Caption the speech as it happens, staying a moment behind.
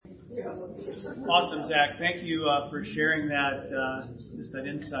Awesome, Zach. Thank you for sharing that, just that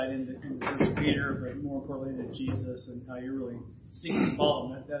insight into First Peter, but more importantly to Jesus and how you're really seeking to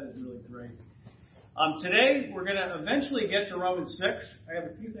follow him. That is really great. Today, we're going to eventually get to Romans 6. I have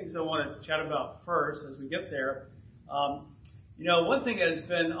a few things I want to chat about first as we get there. One thing that has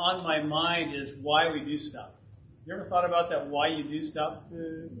been on my mind is why we do stuff. You ever thought about that, why you do stuff?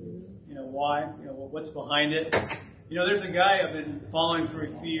 Why? What's behind it? There's a guy I've been following for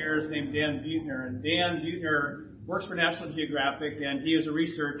a few years named Dan Buettner, and Dan Buettner works for National Geographic, and he was a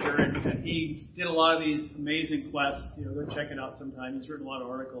researcher, and he did a lot of these amazing quests. Go check it out sometime. He's written a lot of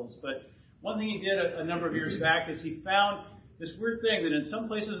articles. But one thing he did a number of years back is he found this weird thing that in some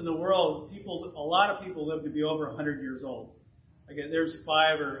places in the world, a lot of people live to be over 100 years old. There's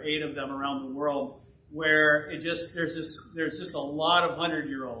 5 or 8 of them around the world where there's just a lot of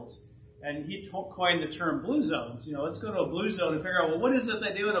 100-year-olds. And he coined the term blue zones. Let's go to a blue zone and figure out, what is it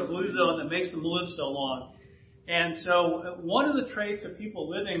they do in a blue zone that makes them live so long? And so one of the traits of people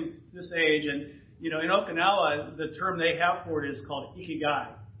living this age, and, in Okinawa, the term they have for it is called ikigai.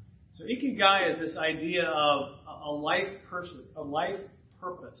 So ikigai is this idea of a life purpose.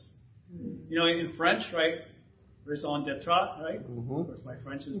 In French, right? Raison d'être, right? Mm-hmm. Of course, my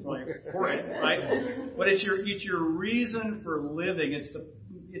French is probably horrid, right? But it's your reason for living.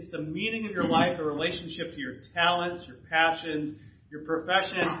 It's the meaning of your life, a relationship to your talents, your passions, your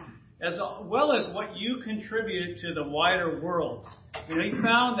profession, as well as what you contribute to the wider world. He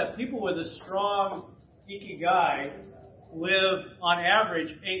found that people with a strong ikigai live, on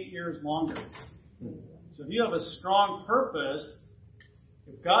average, 8 years longer. So if you have a strong purpose,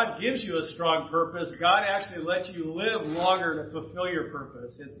 if God gives you a strong purpose, God actually lets you live longer to fulfill your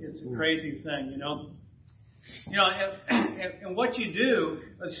purpose. It's a crazy thing, And what you do,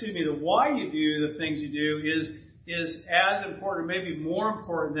 the why you do the things you do is as important, maybe more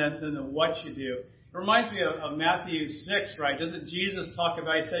important than the what you do. It reminds me of Matthew 6, right? Doesn't Jesus talk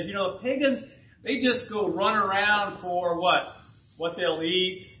about, he says, the pagans, they just go run around for what? What they'll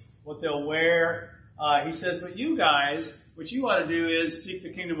eat, what they'll wear. He says, but you guys, what you ought to do is seek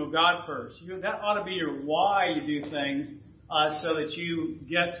the kingdom of God first. That ought to be your why you do things, so that you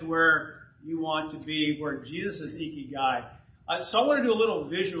get to where you want to be, where Jesus is ikigai. So I want to do a little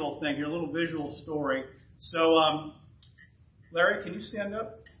visual thing here, a little visual story. So, Larry, can you stand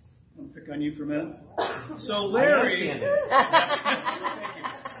up? I'm going to pick on you for a minute. So Larry,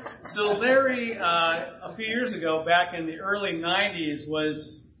 a few years ago, back in the early 90s,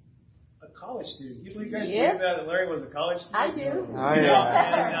 was a college student. You guys believe that Larry was a college student? I do. Oh,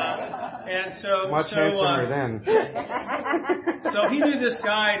 yeah. And so much handsomer then. So he knew this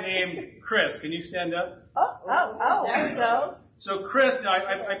guy named Chris. Can you stand up? Oh, there we go. So Chris,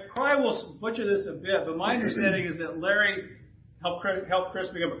 I probably will butcher this a bit, but my understanding is that Larry helped Chris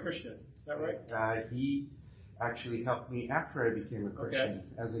become a Christian. Is that right? He actually helped me after I became a Christian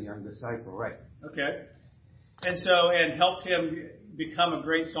as a young disciple, right? Okay. And helped him become a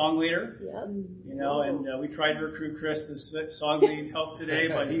great song leader. Yeah. And we tried to recruit Chris to song lead help today,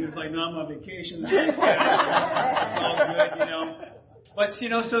 but he was like, no, I'm on vacation. It's all good, But,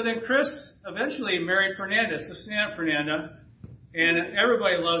 so then Chris eventually married Fernanda. So stand up, Fernanda. And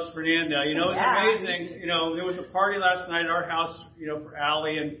everybody loves Fernanda. It was amazing. There was a party last night at our house, for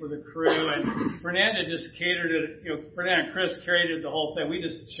Allie and for the crew. And Fernanda just catered it. Fernanda and Chris catered the whole thing. We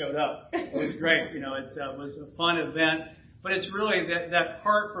just showed up. It was great. It was a fun event. But it's really that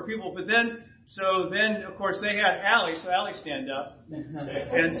part for people. But then, of course, they had Allie. So Allie, stand up.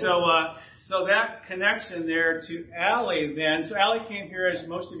 And so that connection there to Allie then. So Allie came here, as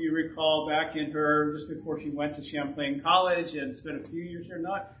most of you recall, back in just before she went to Champlain College and spent a few years here.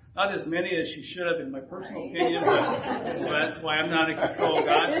 Not as many as she should have, in my personal opinion, but that's why I'm not in control.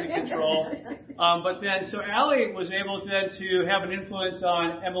 God's in control. But then, so Allie was able then to have an influence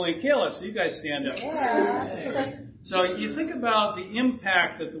on Emily and Kayla. So you guys stand up. Yeah. So you think about the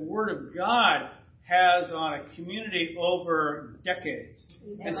impact that the Word of God has on a community over decades.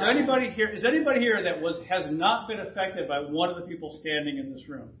 And so is anybody here that has not been affected by one of the people standing in this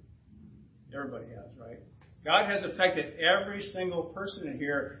room? Everybody has, right? God has affected every single person in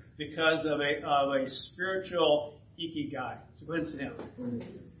here because of a spiritual ikigai. So go ahead and sit down.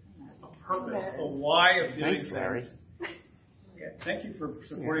 A purpose, a why of doing things. Larry. Okay, thank you for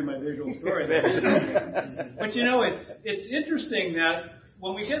supporting my visual story there. But it's interesting that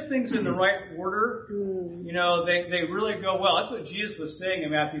when we get things in the right order, they really go well. That's what Jesus was saying in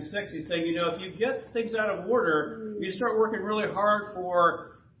Matthew 6. He's saying, if you get things out of order, you start working really hard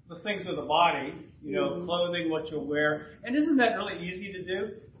for the things of the body, clothing, what you'll wear. And isn't that really easy to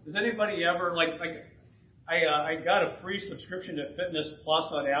do? Does anybody ever, I got a free subscription to Fitness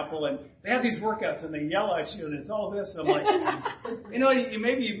Plus on Apple, and they have these workouts, and they yell at you, and it's all this. And I'm like,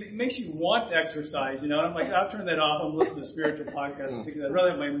 it makes you want to exercise, And I'm like, I'll turn that off. I'm listening to spiritual podcasts because I'd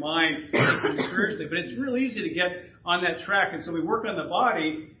rather have my mind spiritually. But it's real easy to get on that track. And so we work on the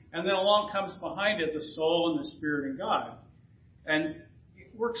body, and then along comes behind it the soul and the spirit and God. And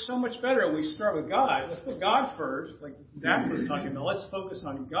it works so much better when we start with God. Let's put God first, like Zach was talking about. Let's focus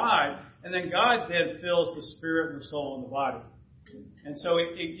on God, and then God then fills the spirit and the soul and the body. And so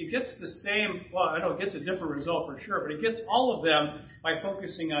it gets the same, well, I know it gets a different result for sure, but it gets all of them by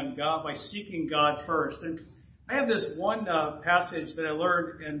focusing on God, by seeking God first. And I have this one passage that I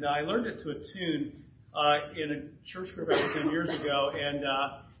learned, and I learned it to a tune in a church group I was in years ago, and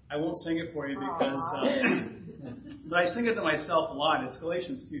I won't sing it for you because, but I sing it to myself a lot. It's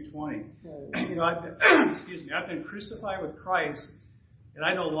Galatians 2:20. I've been crucified with Christ, and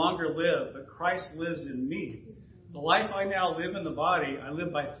I no longer live, but Christ lives in me. The life I now live in the body, I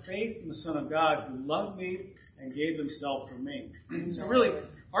live by faith in the Son of God who loved me and gave himself for me. So really,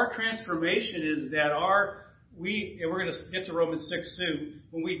 our transformation is that we're going to get to Romans 6 soon.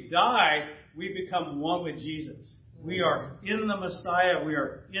 When we die, we become one with Jesus. We are in the Messiah. We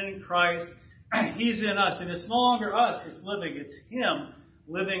are in Christ. He's in us. And it's no longer us that's living. It's him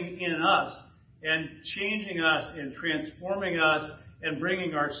living in us and changing us and transforming us and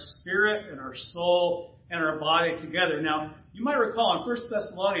bringing our spirit and our soul and our body together. Now, you might recall in 1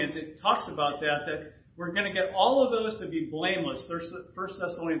 Thessalonians, it talks about that we're going to get all of those to be blameless. 1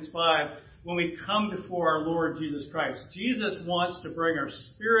 Thessalonians 5, when we come before our Lord Jesus Christ. Jesus wants to bring our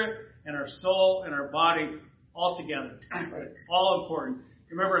spirit and our soul and our body all together. All important.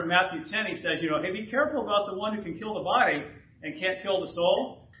 Remember in Matthew 10, he says, hey, be careful about the one who can kill the body and can't kill the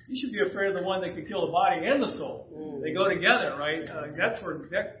soul. You should be afraid of the one that can kill the body and the soul. They go together, right? That's where,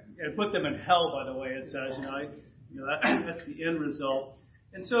 and put them in hell, by the way, it says, that's the end result.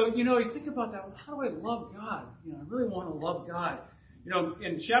 And so, you think about that. How do I love God? I really want to love God.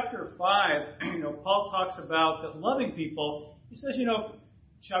 In chapter 5, Paul talks about that loving people. He says,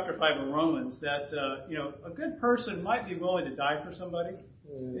 chapter 5 of Romans, that, a good person might be willing to die for somebody.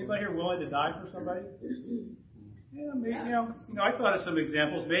 Anybody here willing to die for somebody? Yeah, maybe, I thought of some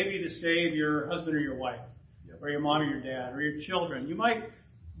examples. Maybe to save your husband or your wife, or your mom or your dad, or your children. You might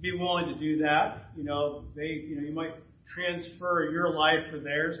be willing to do that. You might transfer your life for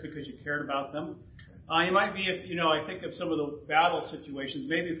theirs because you cared about them. You might be, I think of some of the battle situations,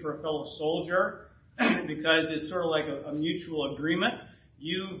 maybe for a fellow soldier, because it's sort of like a mutual agreement.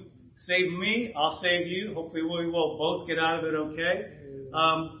 You save me, I'll save you. Hopefully we will both get out of it okay.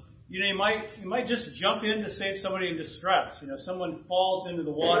 You might just jump in to save somebody in distress. Someone falls into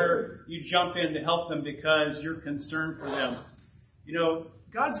the water, you jump in to help them because you're concerned for them.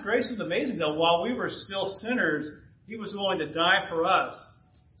 God's grace is amazing, though. While we were still sinners, he was willing to die for us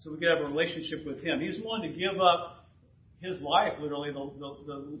so we could have a relationship with him. He was willing to give up his life, literally,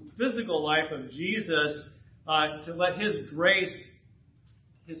 the physical life of Jesus, to let his grace,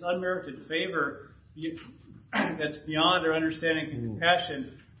 his unmerited favor, that's beyond our understanding and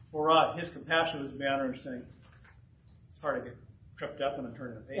compassion for us. His compassion was beyond our understanding. It's hard to get tripped up when I'm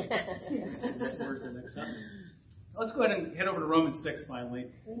turning the page. Where's the next sentence? Let's go ahead and head over to Romans 6 finally,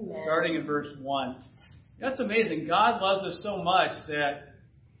 starting in verse 1. That's amazing. God loves us so much that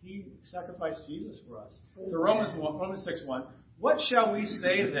he sacrificed Jesus for us. So Romans 6:1. What shall we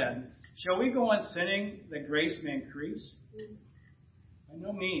say then? Shall we go on sinning that grace may increase? By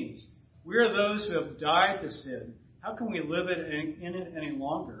no means. We are those who have died to sin. How can we live in it any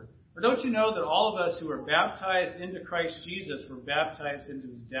longer? Or don't you know that all of us who were baptized into Christ Jesus were baptized into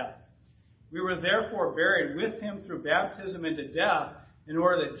his death? We were therefore buried with him through baptism into death, in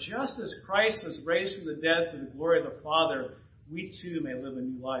order that just as Christ was raised from the dead through the glory of the Father, we too may live a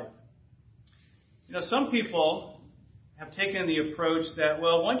new life. Some people have taken the approach that,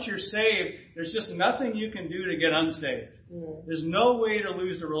 well, once you're saved, there's just nothing you can do to get unsaved. There's no way to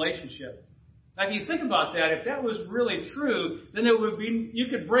lose a relationship. Now, if you think about that, if that was really true, then it would be, you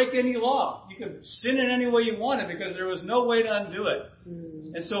could break any law. You could sin in any way you wanted because there was no way to undo it.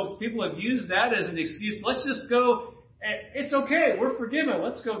 And so people have used that as an excuse. Let's just go, it's okay, we're forgiven.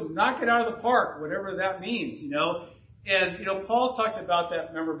 Let's go knock it out of the park, whatever that means, And, Paul talked about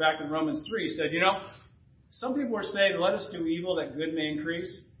that, remember, back in Romans 3. He said, some people are saying, let us do evil that good may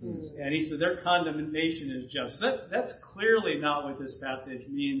increase. And he said their condemnation is just. That's clearly not what this passage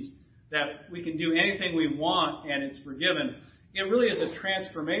means, that we can do anything we want and it's forgiven. It really is a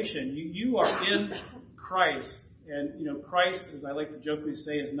transformation. You are in Christ. And, Christ, as I like to jokingly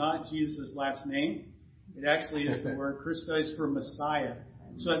say, is not Jesus' last name. It actually is the word Christos for Messiah.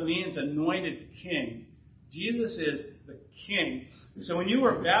 So it means anointed king. Jesus is the King. So when you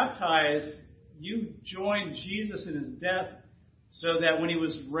were baptized, you joined Jesus in his death so that when he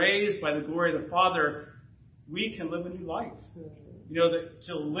was raised by the glory of the Father, we can live a new life.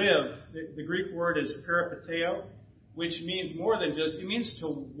 To live, the Greek word is peripateo, which means more than just, it means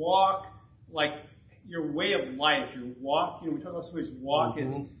to walk like your way of life, your walk. We talk about somebody's walk.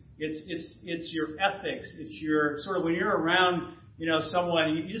 Mm-hmm. It's your ethics. It's your sort of when you're around,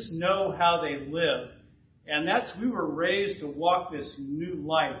 someone, you just know how they live. And we were raised to walk this new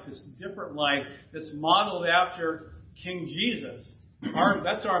life, this different life that's modeled after King Jesus.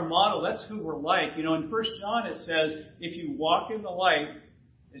 That's our model. That's who we're like. In 1 John it says, if you walk in the light,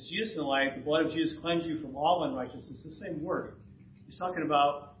 as Jesus in the light, the blood of Jesus cleanses you from all unrighteousness. It's the same word. He's talking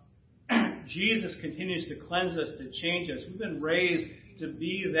about Jesus continues to cleanse us, to change us. We've been raised to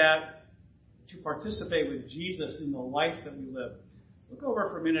be that, to participate with Jesus in the life that we live. Look over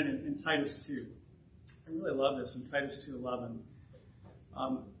for a minute in Titus 2. I really love this in Titus 2:11.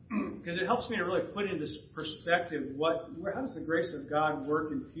 Because it helps me to really put into perspective how does the grace of God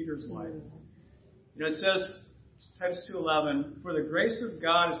work in Peter's life. It says, Titus 2:11, for the grace of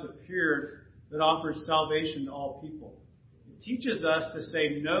God has appeared that offers salvation to all people. It teaches us to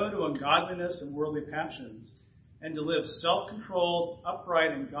say no to ungodliness and worldly passions, and to live self-controlled,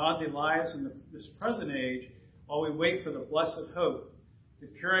 upright, and godly lives in this present age while we wait for the blessed hope, the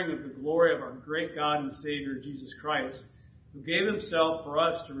appearing of the glory of our great God and Savior, Jesus Christ, who gave himself for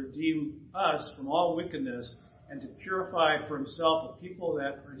us to redeem us from all wickedness and to purify for himself a people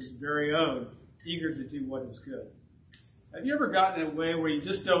that are his very own, eager to do what is good. Have you ever gotten in a way where you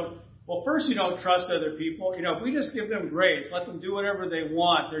just don't, first you don't trust other people. If we just give them grace, let them do whatever they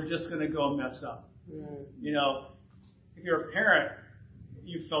want, they're just going to go mess up. If you're a parent,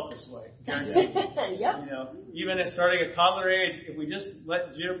 you've felt this way, guaranteed. Yep. Even at starting at toddler age, if we just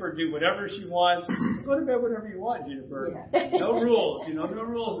let Juniper do whatever she wants, go to bed whatever you want, Juniper. Yeah. No rules, no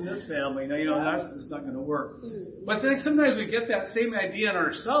rules in this family. That's just not going to work. But then sometimes we get that same idea in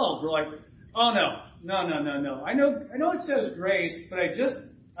ourselves. We're like, oh no. I know it says grace, but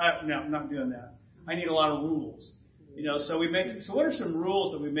I'm not doing that. I need a lot of rules. So what are some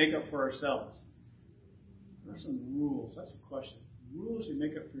rules that we make up for ourselves? What are some rules? That's a question. Rules you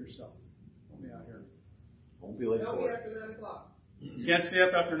make up for yourself. Help me out here. Won't be late. Don't be after 9 o'clock. You can't stay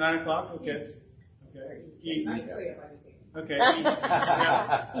up after 9 o'clock? Okay. Eat. Okay. He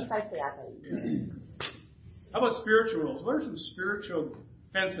tries to act like. How about spiritual rules? What are some spiritual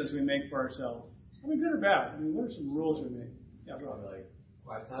fences we make for ourselves? Good or bad? What are some rules we make? Yeah, probably like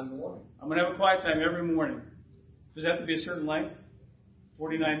quiet time in the morning. I'm going to have a quiet time every morning. Does it have to be a certain length?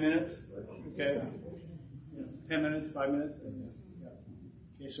 49 minutes? Okay. 10 minutes, 5 minutes?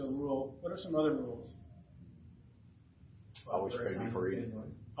 Okay, so rule. What are some other rules? Always pray before eating.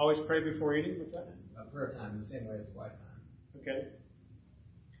 Always pray before eating? What's that? Prayer time, the same way as quiet time. Okay.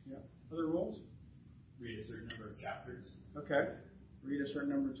 Yeah. Other rules? Read a certain number of chapters. Okay. Read a certain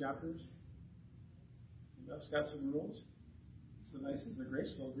number of chapters. That's got some rules. So nice. It's a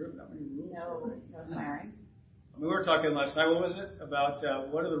graceful group. Not many rules. No swearing. We were talking last night, what was it? About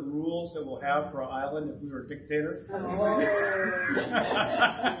what are the rules that we'll have for our island if we were a dictator? Oh.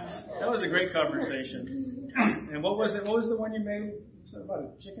 That was a great conversation. And what was it? What was the one you made? Was it about a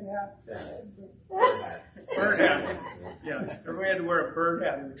chicken hat? Bird hat. Yeah. Everybody had to wear a bird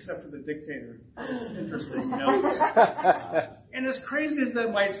hat except for the dictator. It's interesting, And as crazy as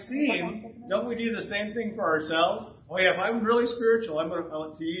that might seem, don't we do the same thing for ourselves? Oh yeah, if I'm really spiritual, I'm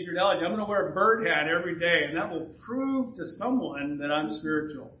going to use your analogy, I'm going to wear a bird hat every day, and that will prove to someone that I'm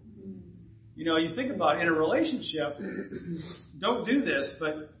spiritual. You think about it, in a relationship, don't do this,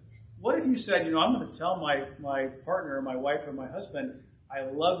 but what if you said, I'm going to tell my partner, my wife, or my husband, I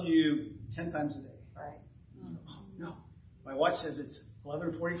love you 10 times a day. Right. Oh, no. My wife says it's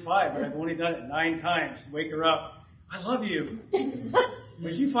 11:45, but I've only done it 9 times. Wake her up. I love you.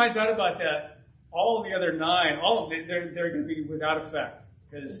 When she finds out about that, all the other 9, all of it, they're going to be without effect.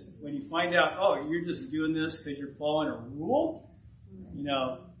 Because when you find out, you're just doing this because you're following a rule,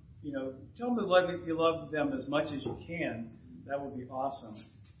 tell them you love them as much as you can. That would be awesome.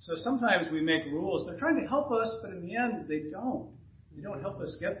 So sometimes we make rules. They're trying to help us, but in the end, they don't. They don't help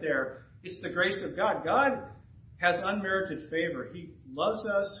us get there. It's the grace of God. God has unmerited favor. He loves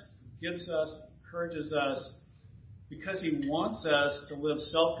us, gives us, encourages us, because He wants us to live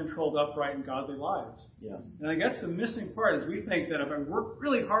self-controlled, upright, and godly lives. Yeah. And I guess the missing part is we think that if I work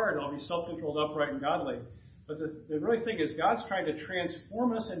really hard, I'll be self-controlled, upright, and godly. But the really thing is God's trying to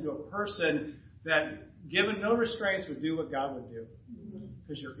transform us into a person that, given no restraints, would do what God would do.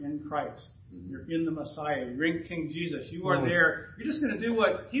 because you're in Christ. You're in the Messiah. You're in King Jesus. You are there. You're just going to do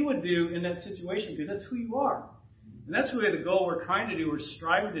what He would do in that situation because that's who you are. And that's really the goal we're trying to do, we're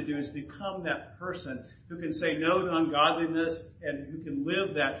striving to do, is become that person who can say no to ungodliness and who can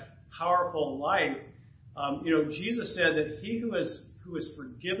live that powerful life. Jesus said that he who is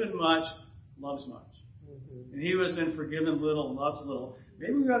forgiven much loves much. And he who has been forgiven little loves little.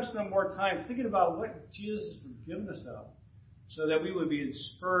 Maybe we ought to spend more time thinking about what Jesus has forgiven us of, so that we would be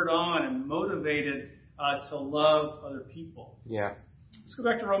spurred on and motivated to love other people. Yeah. Let's go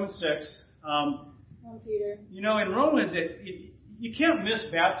back to Romans 6. Peter. In Romans, you can't miss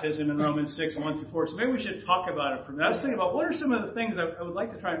baptism in Romans 6, 1-4. So maybe we should talk about it for a minute. I was thinking about what are some of the things I would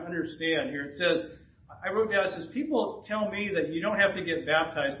like to try and understand here. It says, I wrote down, it says, people tell me that you don't have to get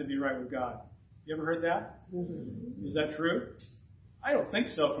baptized to be right with God. You ever heard that? Mm-hmm. Is that true? I don't think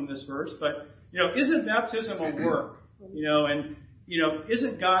so from this verse, but, isn't baptism a work?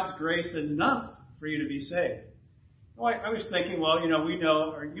 Isn't God's grace enough for you to be saved? Well, I was thinking, we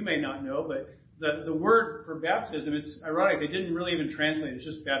know, or you may not know, but the word for baptism, it's ironic, they didn't really even translate it. It's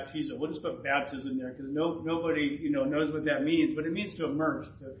just baptizo. We'll just put baptism there because nobody, knows what that means, but it means to immerse,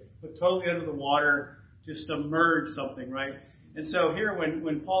 to put totally under the water, to submerge something, right? And so here,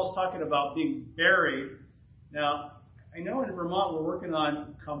 when Paul's talking about being buried, now, I know in Vermont we're working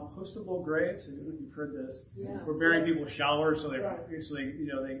on compostable graves. I don't know if you've heard this. Yeah. We're burying people's showers so they usually,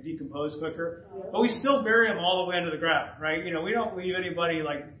 they decompose quicker. Yeah. But we still bury them all the way under the ground, right? We don't leave anybody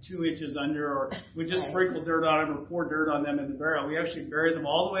like 2 inches under, or we just sprinkle dirt on them or pour dirt on them in the burial. We actually bury them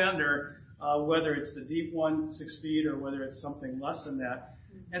all the way under, whether it's the deep one, 6 feet, or whether it's something less than that.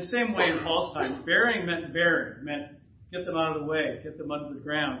 And same way in Paul's time, burying meant get them out of the way, get them under the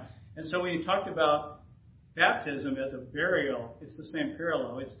ground. And so when you talked about baptism as a burial, it's the same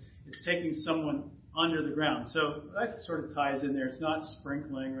parallel. It's taking someone under the ground. So that sort of ties in there. It's not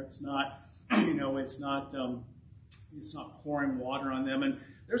sprinkling, or it's not, it's not pouring water on them. And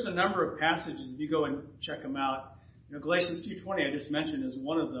there's a number of passages, if you go and check them out. Galatians 2:20 I just mentioned is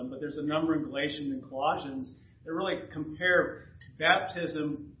one of them, but there's a number in Galatians and Colossians that really compare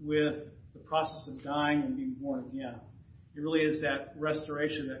baptism with the process of dying and being born again. It really is that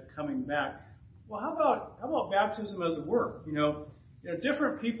restoration, that coming back. Well, how about baptism as a work?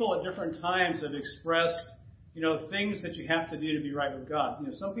 Different people at different times have expressed, things that you have to do to be right with God.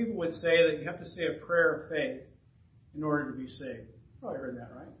 Some people would say that you have to say a prayer of faith in order to be saved. Probably heard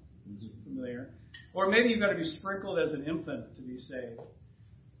that, right? It's familiar. Or maybe you've got to be sprinkled as an infant to be saved.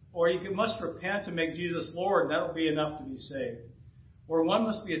 Or you must repent to make Jesus Lord, and that'll be enough to be saved. Or one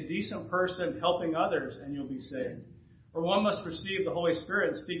must be a decent person helping others, and you'll be saved. Or one must receive the Holy Spirit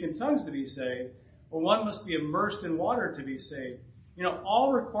and speak in tongues to be saved. Or one must be immersed in water to be saved.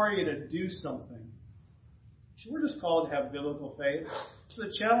 All require you to do something. So we're just called to have biblical faith. So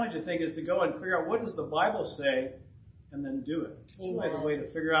the challenge, I think, is to go and figure out what does the Bible say and then do it. It's really the way to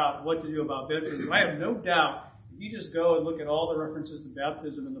figure out what to do about baptism. I have no doubt if you just go and look at all the references to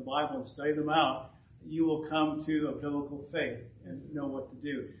baptism in the Bible and study them out, you will come to a biblical faith and know what to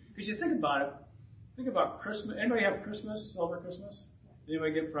do. Because you think about it, think about Christmas. Anybody have Christmas? Celebrate Christmas?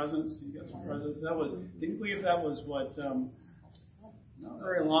 Anybody get presents? You got some presents? Can you believe that was what, not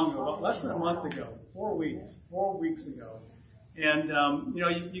very long ago, about less than a month ago, 4 weeks ago. And,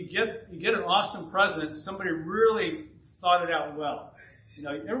 you get an awesome present. Somebody really thought it out well.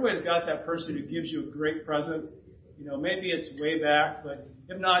 Everybody's got that person who gives you a great present. Maybe it's way back, but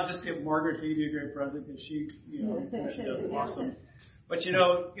if not, just give Margaret to give you a great present because she does awesome. But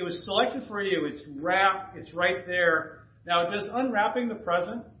it was selected for you. It's wrapped. It's right there. Now, does unwrapping the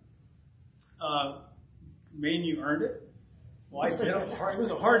present mean you earned it? Well, I did. It was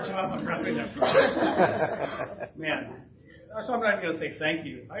a hard job unwrapping that present. Man, so I'm not even going to say thank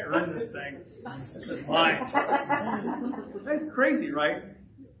you. I earned this thing. This is mine. That's crazy, right?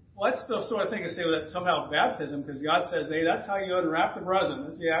 Well, that's the sort of thing to say that somehow baptism, because God says, hey, that's how you unwrap the present.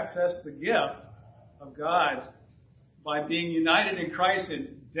 That's how you access the gift of God by being united in Christ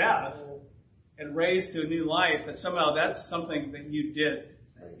in death and raised to a new life, that somehow that's something that you did.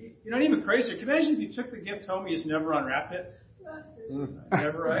 Even crazier. Can you imagine if you took the gift home and you just never unwrapped it?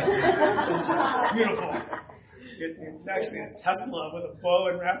 Never, right? It's beautiful. It's actually a Tesla with a bow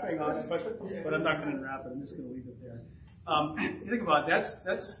and wrapping on it, but I'm not going to unwrap it. I'm just going to leave it there. You think about it,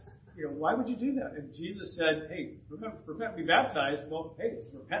 that's why would you do that? If Jesus said, hey, repent, be baptized, well, hey,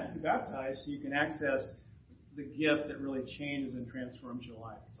 repent and be baptized so you can access the gift that really changes and transforms your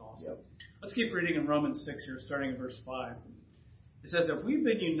life. It's awesome. Yep. Let's keep reading in Romans 6 here, starting in verse 5. It says, if we've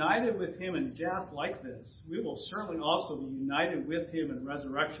been united with him in death like this, we will certainly also be united with him in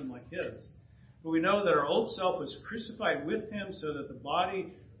resurrection like his. But we know that our old self was crucified with him so that the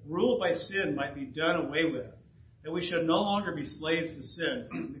body ruled by sin might be done away with, that we should no longer be slaves to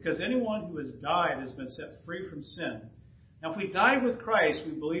sin, because anyone who has died has been set free from sin. Now, if we died with Christ,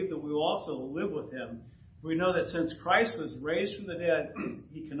 we believe that we will also live with him. We know that since Christ was raised from the dead,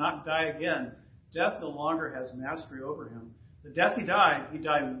 he cannot die again. Death no longer has mastery over him. The death he died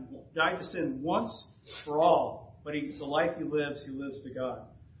to sin once for all. But the life he lives to God.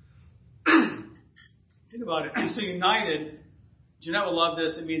 Think about it. So united, Jeanette will love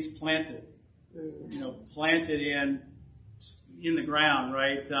this. It means planted. Planted in the ground,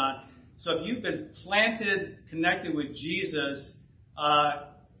 right? So if you've been planted, connected with Jesus,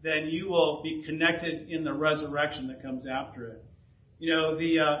 then you will be connected in the resurrection that comes after it.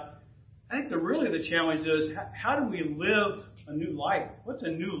 I think the challenge is, how do we live a new life? What's a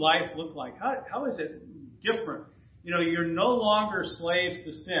new life look like? How is it different? You're no longer slaves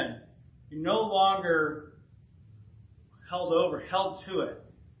to sin. You're no longer held to it.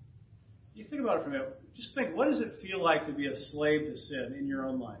 You think about it for a minute. Just think, what does it feel like to be a slave to sin in your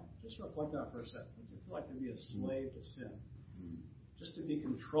own life? Just reflect on it for a second. What does it feel like to be a slave to sin? Just to be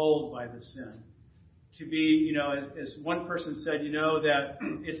controlled by the sin. To be, as one person said, that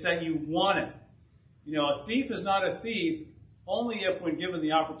it's that you want it. A thief is not a thief only if, when given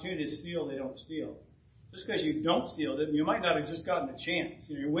the opportunity to steal, they don't steal. Just because you don't steal, you might not have just gotten a chance.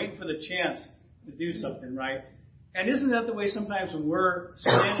 You're waiting for the chance to do something, right? And isn't that the way sometimes when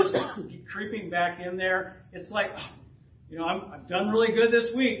sin is creeping back in there? It's like, I've done really good this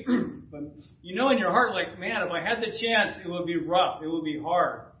week. But in your heart, like, man, if I had the chance, it would be rough. It would be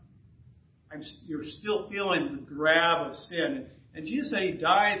hard. You're still feeling the grab of sin. And Jesus said he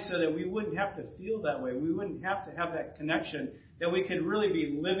died so that we wouldn't have to feel that way. We wouldn't have to have that connection, that we could really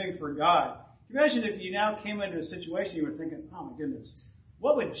be living for God. Imagine if you now came into a situation you were thinking, oh my goodness,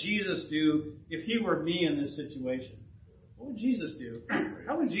 what would Jesus do if he were me in this situation? What would Jesus do?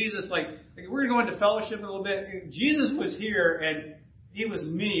 How would Jesus, like we're going to go into fellowship a little bit. Jesus was here and he was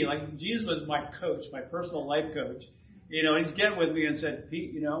me. Like Jesus was my coach, my personal life coach. He's getting with me and said,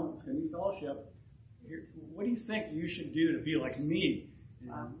 Pete, it's going to be fellowship. What do you think you should do to be like me?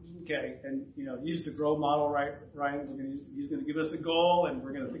 Okay, and use the GROW model, right? Ryan, he's going to give us a goal, and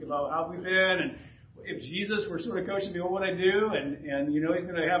we're going to think about how we've been. And if Jesus were sort of coaching me, what would I do? And he's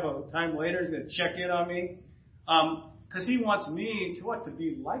going to have a time later. He's going to check in on me, because he wants me to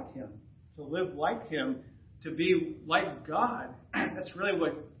be like him, to live like him, to be like God. That's really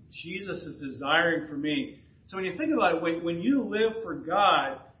what Jesus is desiring for me. So when you think about it, when you live for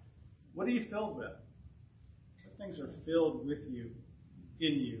God, what are you filled with? What things are filled with you,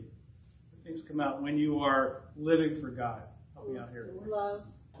 in you? What things come out when you are living for God? Help me out here.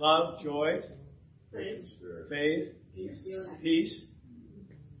 Love, joy, faith, peace,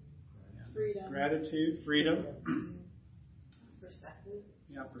 freedom, gratitude, freedom,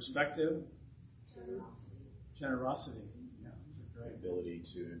 perspective, generosity. Yeah, these are great. Ability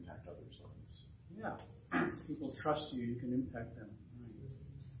to impact others. Yeah. People trust you, you can impact them.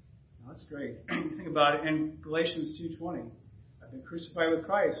 Right. Now, that's great. You think about it in Galatians 2:20. I've been crucified with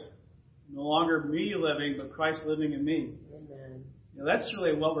Christ. No longer me living, but Christ living in me. Amen. That's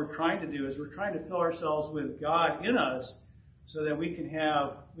really what we're trying to do, is we're trying to fill ourselves with God in us so that we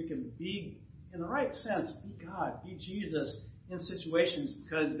can be, in the right sense, be God, be Jesus in situations,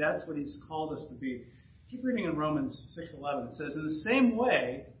 because that's what he's called us to be. Keep reading in Romans 6:11. It says, in the same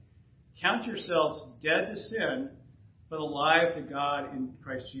way, count yourselves dead to sin, but alive to God in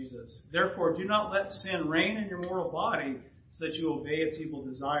Christ Jesus. Therefore, do not let sin reign in your mortal body so that you obey its evil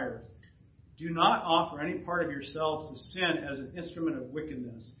desires. Do not offer any part of yourselves to sin as an instrument of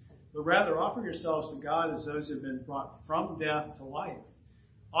wickedness, but rather offer yourselves to God as those who have been brought from death to life.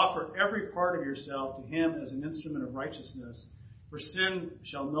 Offer every part of yourself to him as an instrument of righteousness. For sin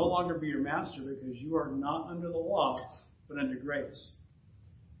shall no longer be your master, because you are not under the law, but under grace.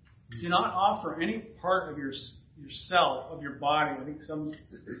 Do not offer any part of yourself, of your body. I think some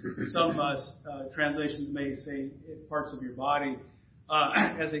translations may say parts of your body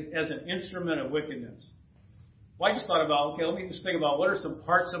as an instrument of wickedness. Well, I just thought about, let me just think about what are some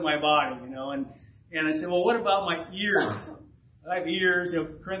parts of my body, and I said, well, what about my ears? I have ears.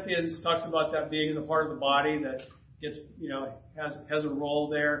 Corinthians talks about that being a part of the body that gets, has a role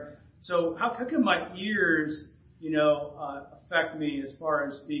there. So how come my ears, affect me as far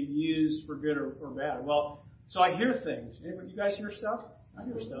as being used for good or bad? Well, so I hear things. You guys hear stuff? I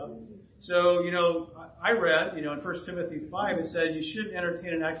hear stuff. So, I read, in 1 Timothy 5, it says you shouldn't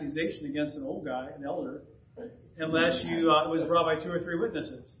entertain an accusation against an old guy, an elder, unless it was brought by 2 or 3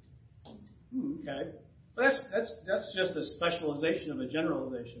 witnesses. Okay. But that's just a specialization of a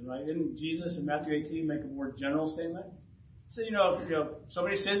generalization, right? Didn't Jesus in Matthew 18 make a more general statement? So, if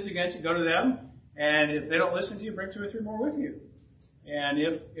somebody sins against you, go to them, and if they don't listen to you, bring 2 or 3 more with you. And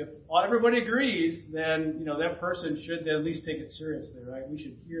if everybody agrees, then, that person should at least take it seriously, right? We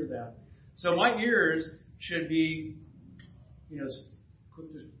should hear that. So my ears should be,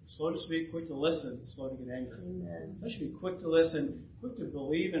 slow to speak, quick to listen, slow to get angry. Amen. So I should be quick to listen, quick to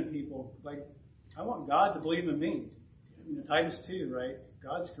believe in people. Like, I want God to believe in me. Titus 2, right?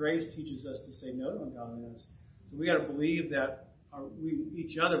 God's grace teaches us to say no to ungodliness. So we got to believe that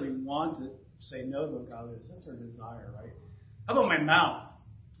each other, we want to say no to ungodliness. That's our desire, right? How about my mouth?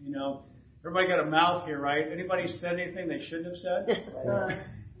 Everybody got a mouth here, right? Anybody said anything they shouldn't have said?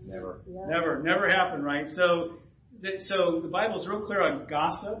 Never. Never happened, right? So the Bible's real clear on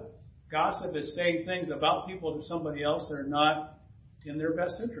gossip. Gossip is saying things about people to somebody else that are not in their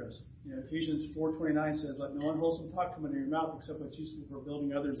best interest. Ephesians 4:29 says, "Let no unwholesome talk come into your mouth except what's useful for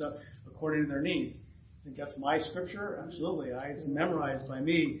building others up according to their needs." I think that's my scripture. Absolutely. It's memorized by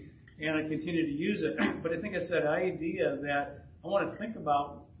me, and I continue to use it. But I think it's that idea that I want to think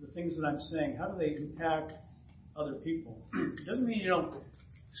about the things that I'm saying. How do they impact other people? It doesn't mean you don't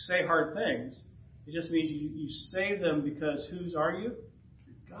say hard things. It just means you say them because whose are you?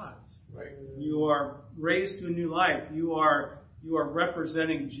 You're God's. Right. You are raised to a new life. You are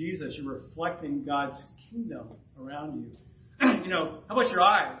representing Jesus. You're reflecting God's kingdom around you. How about your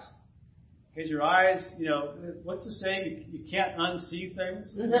eyes? Because your eyes, what's the saying? You can't unsee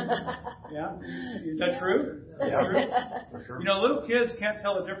things. Yeah? Is that true? Yeah, true? for sure. Little kids can't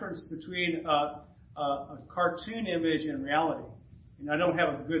tell the difference between a cartoon image and reality. I don't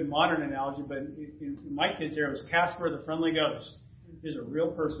have a good modern analogy, but in my kids' era, it was Casper the Friendly Ghost. He's a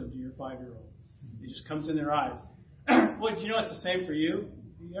real person to your 5-year-old. It just comes in their eyes. Well, do you know it's the same for you?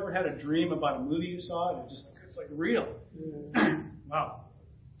 You ever had a dream about a movie you saw? It's like real. Wow.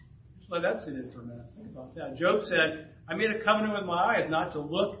 Just let that sit in for a minute. Think about that. Job said, "I made a covenant with my eyes not to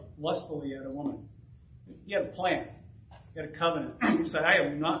look lustfully at a woman." You had a plan. You had a covenant. You said, "I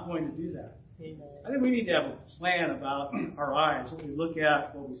am not going to do that." I think we need to have a plan about our eyes, what we look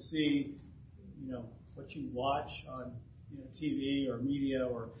at, what we see, what you watch on TV or media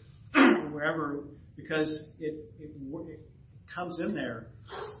or wherever, because it comes in there.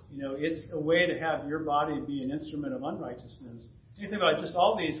 It's a way to have your body be an instrument of unrighteousness. You think about it, just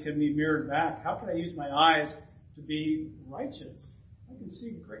all these can be mirrored back. How can I use my eyes to be righteous? I can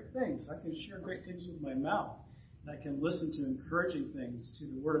see great things. I can share great things with my mouth. I can listen to encouraging things, to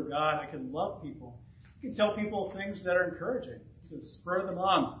the Word of God. I can love people. I can tell people things that are encouraging. I can spur them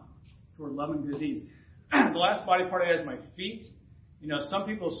on toward love and good deeds. The last body part I have is my feet. Some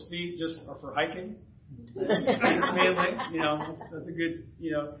people's feet just are for hiking. Mainly, that's a good,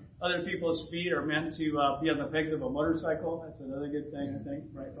 other people's feet are meant to be on the pegs of a motorcycle. That's another good thing, I think,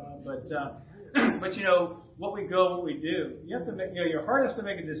 right, Bob? But what we go, what we do. You have to make, your heart has to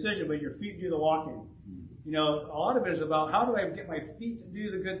make a decision, but your feet do the walking. A lot of it is about how do I get my feet to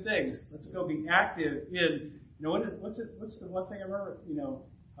do the good things? Let's go be active in, what's the one thing I remember?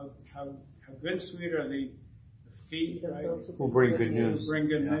 How good and sweet are the feet, right? Will bring good news. Bring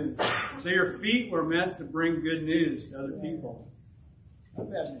good news. So your feet were meant to bring good news to other people. Not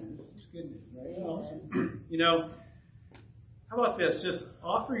bad news. It's good news, right? Awesome. How about this? Just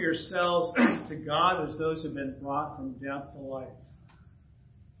offer yourselves to God as those who have been brought from death to life.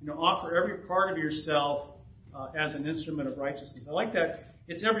 Offer every part of yourself as an instrument of righteousness. I like that.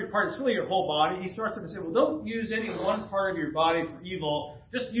 It's every part. It's really your whole body. He starts to say, well, don't use any one part of your body for evil.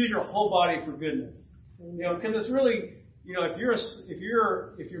 Just use your whole body for goodness. Because it's really,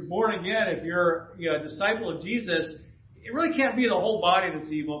 if you're born again, if you're a disciple of Jesus, it really can't be the whole body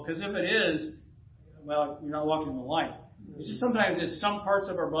that's evil. Because if it is, well, you're not walking in the light. It's just sometimes some parts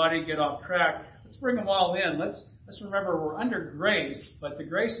of our body get off track. Let's bring them all in. Let's remember we're under grace, but the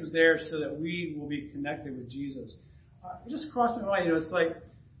grace is there so that we will be connected with Jesus. It just crossed my mind. It's like,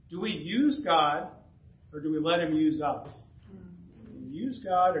 do we use God or do we let Him use us? Do you use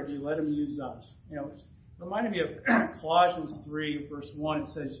God or do you let Him use us? It reminded me of Colossians 3, verse 1. It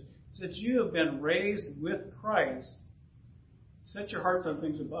says, since you have been raised with Christ, set your hearts on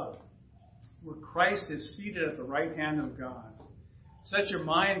things above, where Christ is seated at the right hand of God. Set your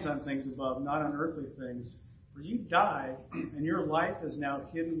minds on things above, not on earthly things. For you died, and your life is now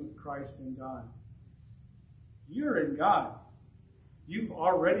hidden with Christ in God. You're in God. You've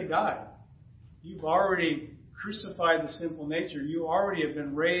already died. You've already crucified the sinful nature. You already have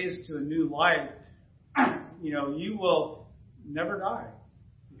been raised to a new life. You will never die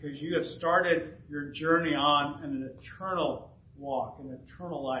because you have started your journey on an eternal walk, an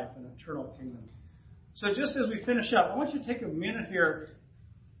eternal life, an eternal kingdom. So just as we finish up, I want you to take a minute here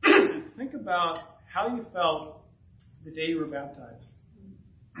and think about how you felt the day you were baptized.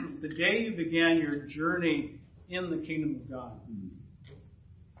 The day you began your journey in the kingdom of God.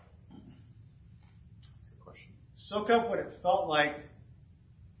 Soak up what it felt like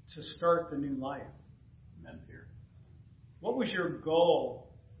to start the new life. Amen, Peter. What was your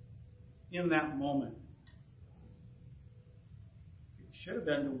goal in that moment? It should have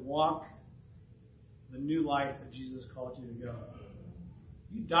been to walk the new life that Jesus called you to go.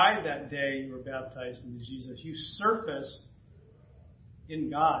 You died that day you were baptized into Jesus. You surfaced in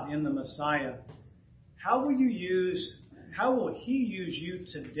God, in the Messiah. How will He use you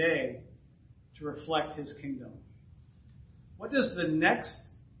today to reflect His kingdom? What does the next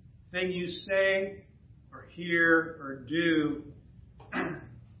thing you say or hear or do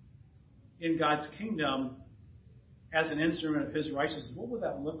in God's kingdom as an instrument of His righteousness, what will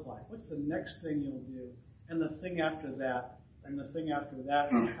that look like? What's the next thing you'll do? And the thing after that? And the thing after that?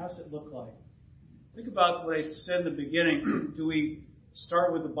 How's it look like? Think about what I said in the beginning. Do we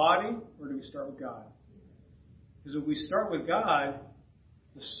start with the body or do we start with God? Because if we start with God,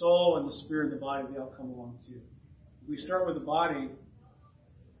 the soul and the spirit and the body, they all come along too. If we start with the body,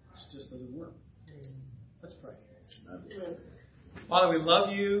 it just doesn't work. Let's pray. Father, we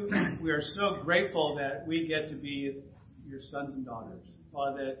love you. We are so grateful that we get to be your sons and daughters.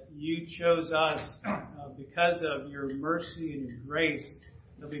 Father, that you chose us because of your mercy and your grace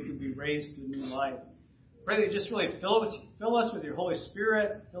that we can be raised to new life. Pray that you just really fill us with your Holy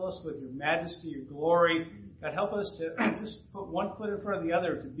Spirit, fill us with your majesty, your glory. God, help us to just put one foot in front of the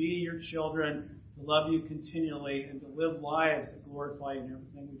other, to be your children, to love you continually, and to live lives that glorify you in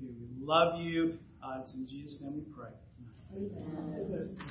everything we do. We love you. It's in Jesus' name we pray. Amen.